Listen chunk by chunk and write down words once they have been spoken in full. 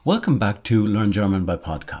Welcome back to Learn German by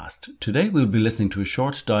Podcast. Today we'll be listening to a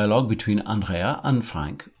short dialogue between Andrea and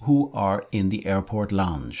Frank, who are in the airport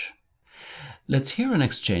lounge. Let's hear an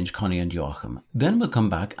exchange, Connie and Joachim. Then we'll come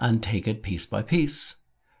back and take it piece by piece.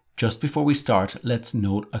 Just before we start, let's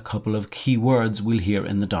note a couple of key words we'll hear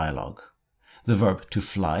in the dialogue. The verb to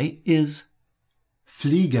fly is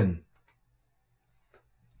fliegen.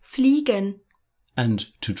 Fliegen. And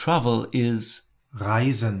to travel is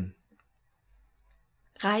Reisen.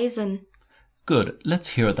 Reisen. Good, let's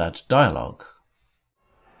hear that dialogue.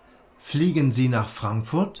 Fliegen Sie nach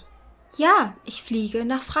Frankfurt? Ja, ich fliege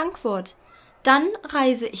nach Frankfurt. Dann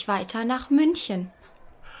reise ich weiter nach München.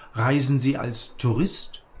 Reisen Sie als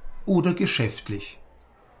Tourist oder geschäftlich?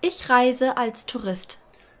 Ich reise als Tourist.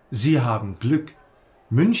 Sie haben Glück.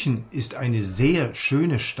 München ist eine sehr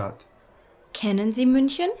schöne Stadt. Kennen Sie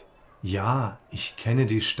München? Ja, ich kenne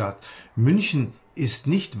die Stadt. München ist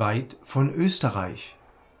nicht weit von Österreich.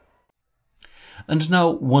 And now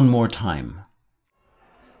one more time.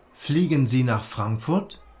 Fliegen Sie nach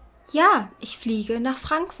Frankfurt? Ja, ich fliege nach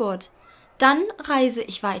Frankfurt. Dann reise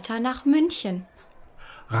ich weiter nach München.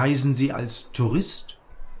 Reisen Sie als Tourist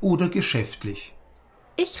oder geschäftlich?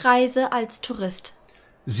 Ich reise als Tourist.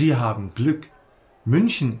 Sie haben Glück.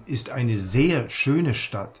 München ist eine sehr schöne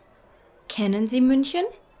Stadt. Kennen Sie München?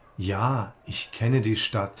 Ja, ich kenne die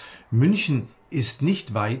Stadt. München ist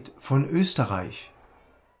nicht weit von Österreich.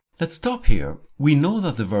 Let's stop here. We know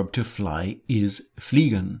that the verb to fly is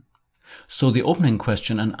fliegen. So the opening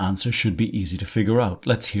question and answer should be easy to figure out.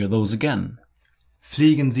 Let's hear those again.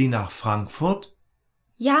 Fliegen Sie nach Frankfurt?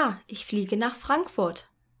 Ja, ich fliege nach Frankfurt.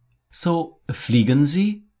 So fliegen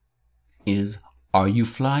Sie is are you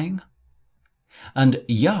flying? And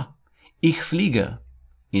ja, ich fliege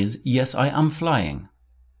is yes, I am flying.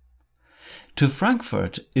 To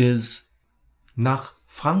Frankfurt is Nach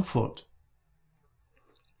Frankfurt.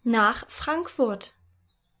 Nach Frankfurt.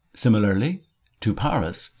 similarly. To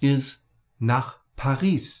Paris is Nach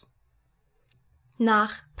Paris.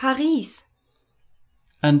 Nach Paris.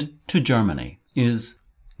 and to Germany is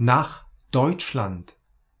Nach Deutschland.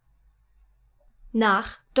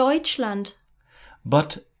 Nach Deutschland.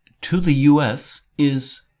 but to the US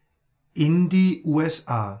is In die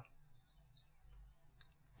USA.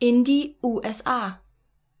 In die USA.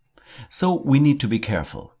 so we need to be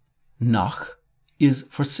careful. Nach is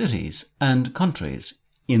for cities and countries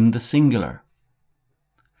in the singular.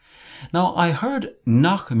 Now I heard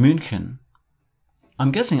nach München.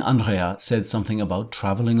 I'm guessing Andrea said something about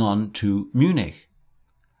traveling on to Munich.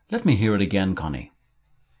 Let me hear it again, Connie.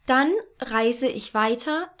 Dann reise ich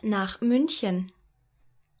weiter nach München.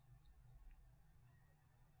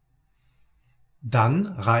 Dann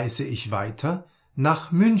reise ich weiter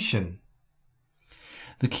nach München.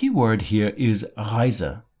 The key word here is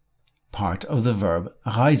Reise, part of the verb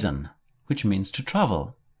reisen, which means to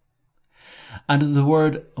travel. And the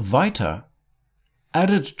word weiter,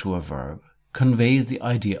 added to a verb, conveys the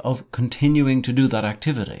idea of continuing to do that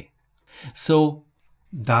activity. So,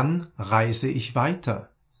 Dann reise ich weiter.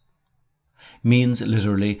 means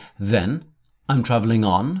literally, then I'm traveling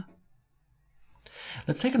on.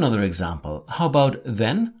 Let's take another example. How about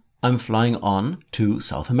then I'm flying on to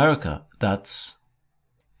South America? That's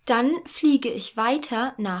Dann fliege ich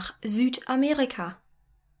weiter nach Südamerika.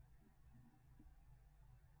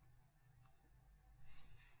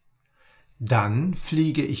 Dann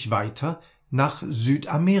fliege ich weiter nach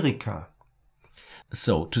Südamerika.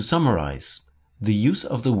 so. To summarize, the use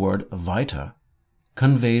of the word weiter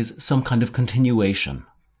conveys some kind of continuation.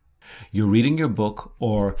 You're reading your book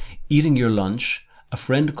or eating your lunch, a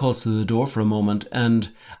friend calls to the door for a moment,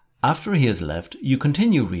 and after he has left, you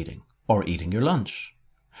continue reading or eating your lunch.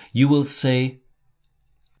 You will say,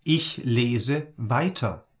 Ich lese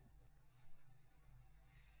weiter.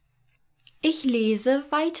 Ich lese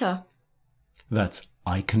weiter. that's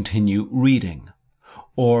I continue reading.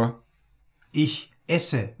 Or Ich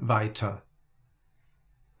esse weiter.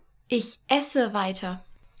 Ich esse weiter.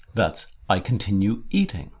 that's I continue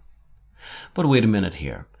eating. But wait a minute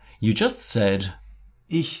here. You just said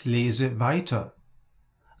Ich lese weiter.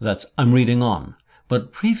 that's I'm reading on.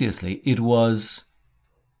 But previously it was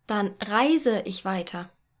Dann reise ich weiter.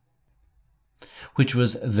 which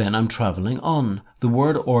was then I'm traveling on. The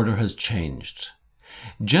word order has changed.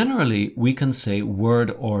 Generally, we can say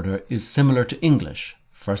word order is similar to English.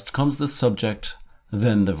 First comes the subject,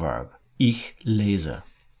 then the verb. Ich lese.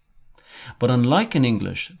 But unlike in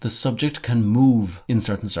English, the subject can move in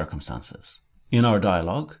certain circumstances. In our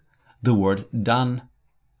dialogue, the word dann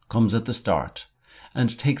comes at the start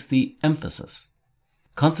and takes the emphasis.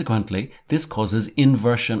 Consequently, this causes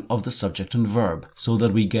inversion of the subject and verb, so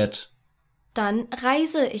that we get dann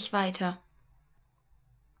reise ich weiter.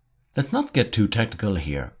 Let's not get too technical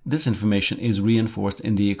here. This information is reinforced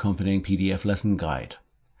in the accompanying PDF lesson guide.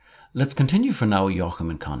 Let's continue for now, Joachim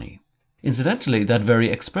and Connie. Incidentally, that very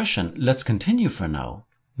expression, let's continue for now,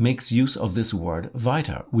 makes use of this word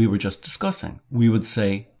weiter we were just discussing. We would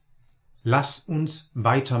say, Lass uns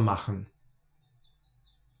weitermachen.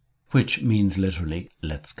 which means literally,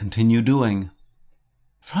 let's continue doing.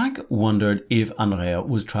 Frank wondered if Andrea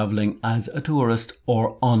was traveling as a tourist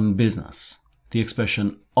or on business. The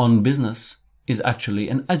expression on business is actually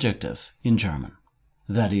an adjective in German.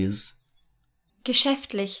 That is,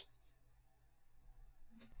 Geschäftlich.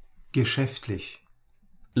 Geschäftlich.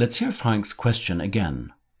 let's hear Frank's question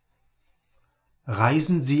again.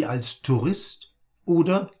 Reisen Sie als Tourist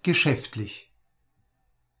oder geschäftlich?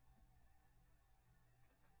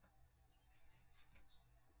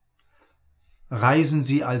 Reisen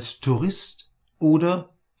Sie als Tourist oder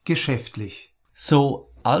geschäftlich?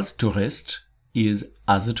 So, als Tourist is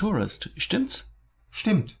as a tourist, stimmt's?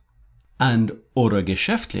 Stimmt. And oder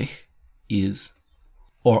geschäftlich is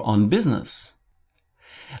or on business.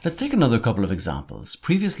 Let's take another couple of examples.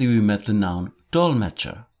 Previously we met the noun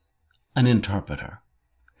Dolmetscher, an interpreter.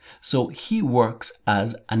 So he works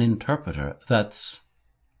as an interpreter. That's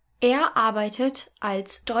Arbeitet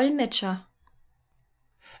als Dolmetscher.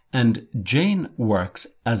 and Jane works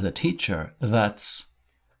as a teacher. That's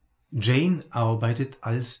Jane arbeitet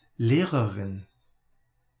als Lehrerin.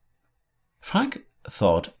 Frank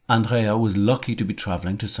thought Andrea was lucky to be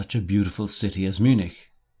traveling to such a beautiful city as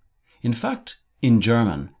Munich. In fact, in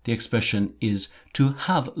German, the expression is to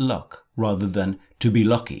have luck rather than to be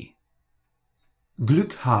lucky.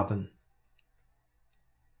 Glück haben.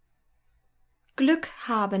 Glück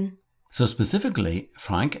haben. So specifically,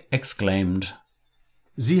 Frank exclaimed,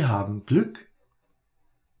 Sie haben Glück.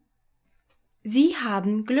 Sie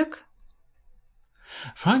haben Glück.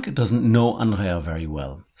 Frank doesn't know Andrea very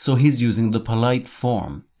well, so he's using the polite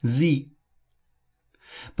form, Sie.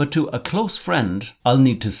 But to a close friend, I'll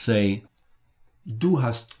need to say, Du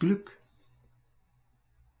hast Glück.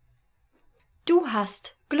 Du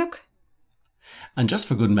hast Glück. and just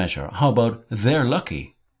for good measure, how about they're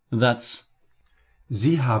lucky? That's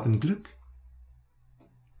Sie haben Glück.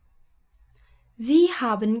 Sie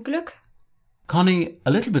haben Glück. Connie, a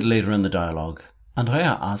little bit later in the dialogue,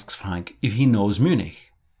 Andrea asks Frank if he knows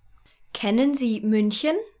Munich. Kennen Sie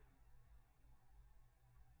München?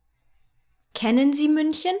 Kennen Sie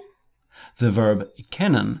München? The verb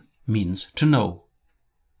kennen means to know.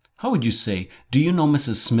 How would you say, do you know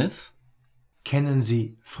Mrs. Smith? Kennen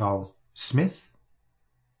Sie Frau Smith?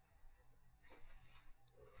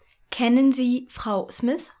 Kennen Sie Frau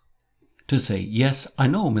Smith? To say, yes, I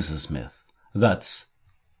know Mrs. Smith. That's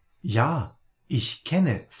Ja, ich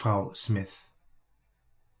kenne Frau Smith.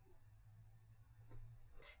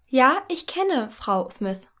 Ja, ich kenne Frau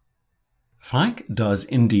Smith. Frank does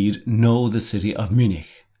indeed know the city of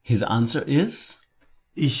Munich. His answer is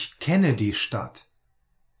Ich kenne die Stadt.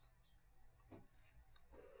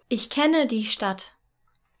 Ich kenne die Stadt.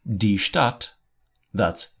 die Stadt.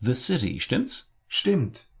 That's the city, stimmt's?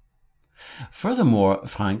 Stimmt. Furthermore,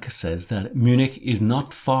 Frank says that Munich is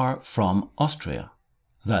not far from Austria.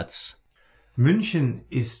 That's München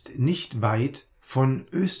ist nicht weit von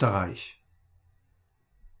Österreich.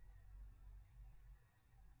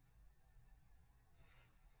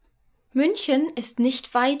 München ist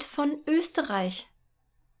nicht weit von Österreich.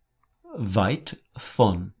 weit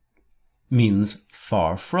von means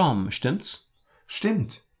far from, stimmt's?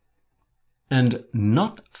 Stimmt. And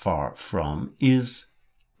not far from is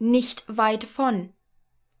Nicht weit von.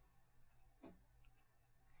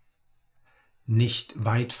 Nicht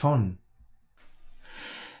weit von.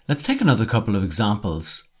 Let's take another couple of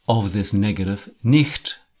examples of this negative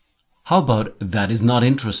nicht. How about that is not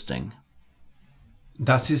interesting?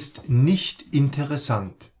 Das ist nicht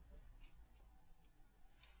interessant.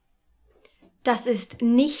 Das ist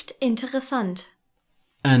nicht interessant.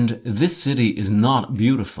 And this city is not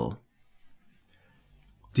beautiful.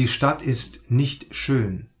 Die Stadt ist nicht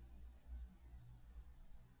schön.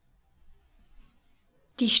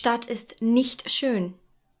 Die Stadt ist nicht schön.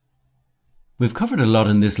 We've covered a lot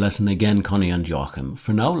in this lesson again, Connie and Joachim.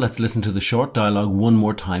 For now, let's listen to the short dialogue one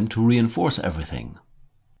more time to reinforce everything.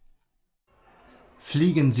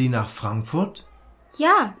 Fliegen Sie nach Frankfurt?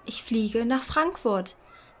 Ja, ich fliege nach Frankfurt.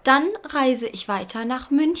 Dann reise ich weiter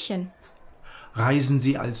nach München. Reisen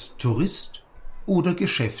Sie als Tourist oder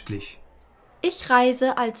geschäftlich? Ich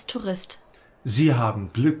reise als Tourist. Sie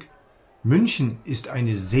haben Glück. München ist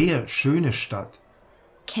eine sehr schöne Stadt.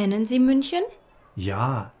 Kennen Sie München?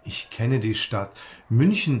 Ja, ich kenne die Stadt.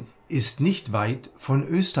 München ist nicht weit von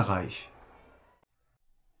Österreich.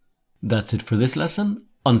 That's it for this lesson.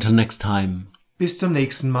 Until next time. Bis zum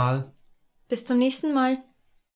nächsten Mal. Bis zum nächsten Mal.